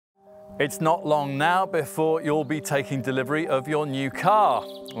It's not long now before you'll be taking delivery of your new car,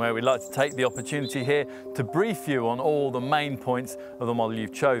 where we'd like to take the opportunity here to brief you on all the main points of the model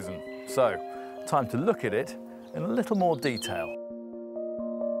you've chosen. So, time to look at it in a little more detail.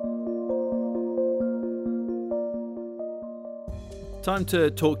 Time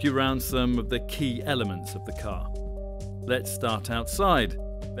to talk you around some of the key elements of the car. Let's start outside.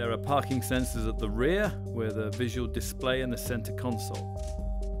 There are parking sensors at the rear with a visual display in the center console.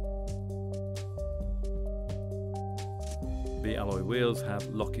 The alloy wheels have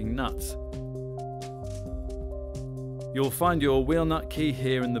locking nuts. You'll find your wheel nut key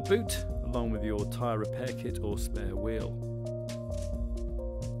here in the boot, along with your tyre repair kit or spare wheel.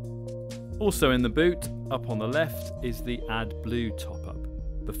 Also in the boot, up on the left, is the AdBlue top-up.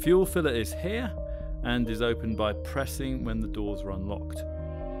 The fuel filler is here and is opened by pressing when the doors are unlocked.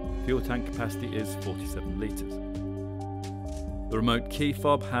 Fuel tank capacity is 47 litres. The remote key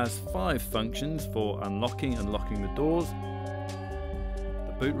fob has 5 functions for unlocking and locking the doors,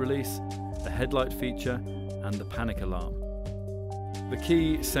 boot release, the headlight feature and the panic alarm. The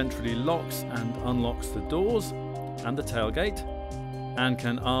key centrally locks and unlocks the doors and the tailgate and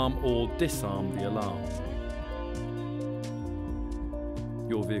can arm or disarm the alarm.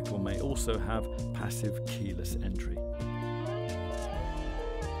 Your vehicle may also have passive keyless entry.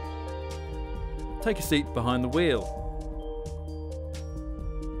 Take a seat behind the wheel.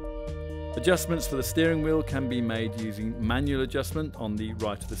 Adjustments for the steering wheel can be made using manual adjustment on the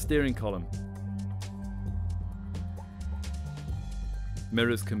right of the steering column.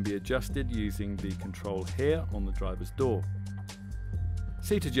 Mirrors can be adjusted using the control here on the driver's door.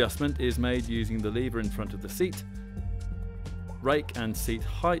 Seat adjustment is made using the lever in front of the seat. Rake and seat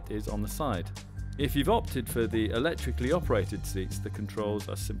height is on the side. If you've opted for the electrically operated seats, the controls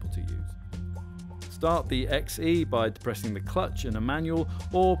are simple to use. Start the XE by depressing the clutch in a manual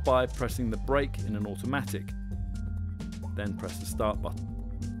or by pressing the brake in an automatic. Then press the start button.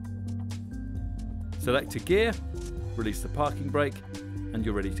 Select a gear, release the parking brake, and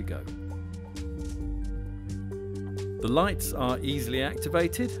you're ready to go. The lights are easily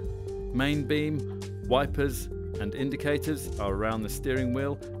activated. Main beam, wipers and indicators are around the steering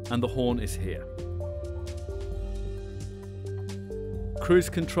wheel and the horn is here. Cruise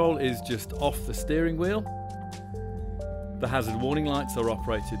control is just off the steering wheel. The hazard warning lights are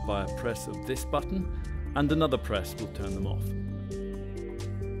operated by a press of this button and another press will turn them off.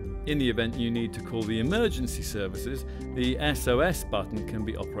 In the event you need to call the emergency services, the SOS button can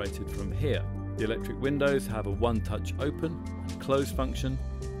be operated from here. The electric windows have a one-touch open and close function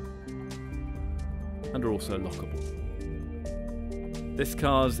and are also lockable. This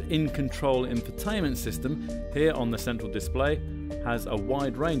car's in-control infotainment system here on the central display has a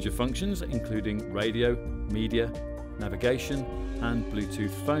wide range of functions including radio, media, navigation and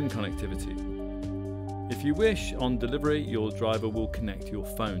Bluetooth phone connectivity. If you wish, on delivery your driver will connect your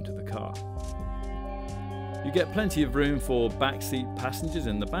phone to the car. You get plenty of room for backseat passengers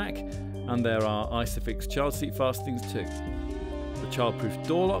in the back and there are ISOFIX child seat fastenings too. The childproof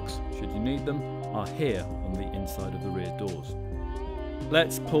door locks, should you need them, are here on the inside of the rear doors.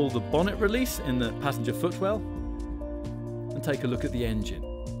 Let's pull the bonnet release in the passenger footwell and take a look at the engine.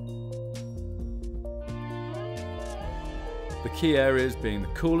 The key areas being the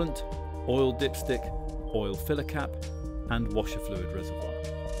coolant, oil dipstick, oil filler cap and washer fluid reservoir.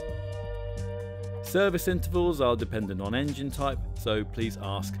 Service intervals are dependent on engine type, so please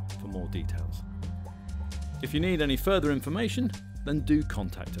ask for more details. If you need any further information, then do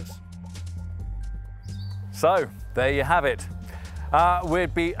contact us. So, there you have it.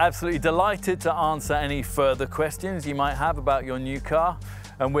 We'd be absolutely delighted to answer any further questions you might have about your new car,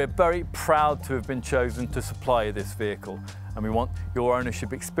 and we're very proud to have been chosen to supply this vehicle, and we want your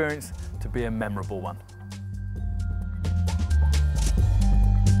ownership experience to be a memorable one.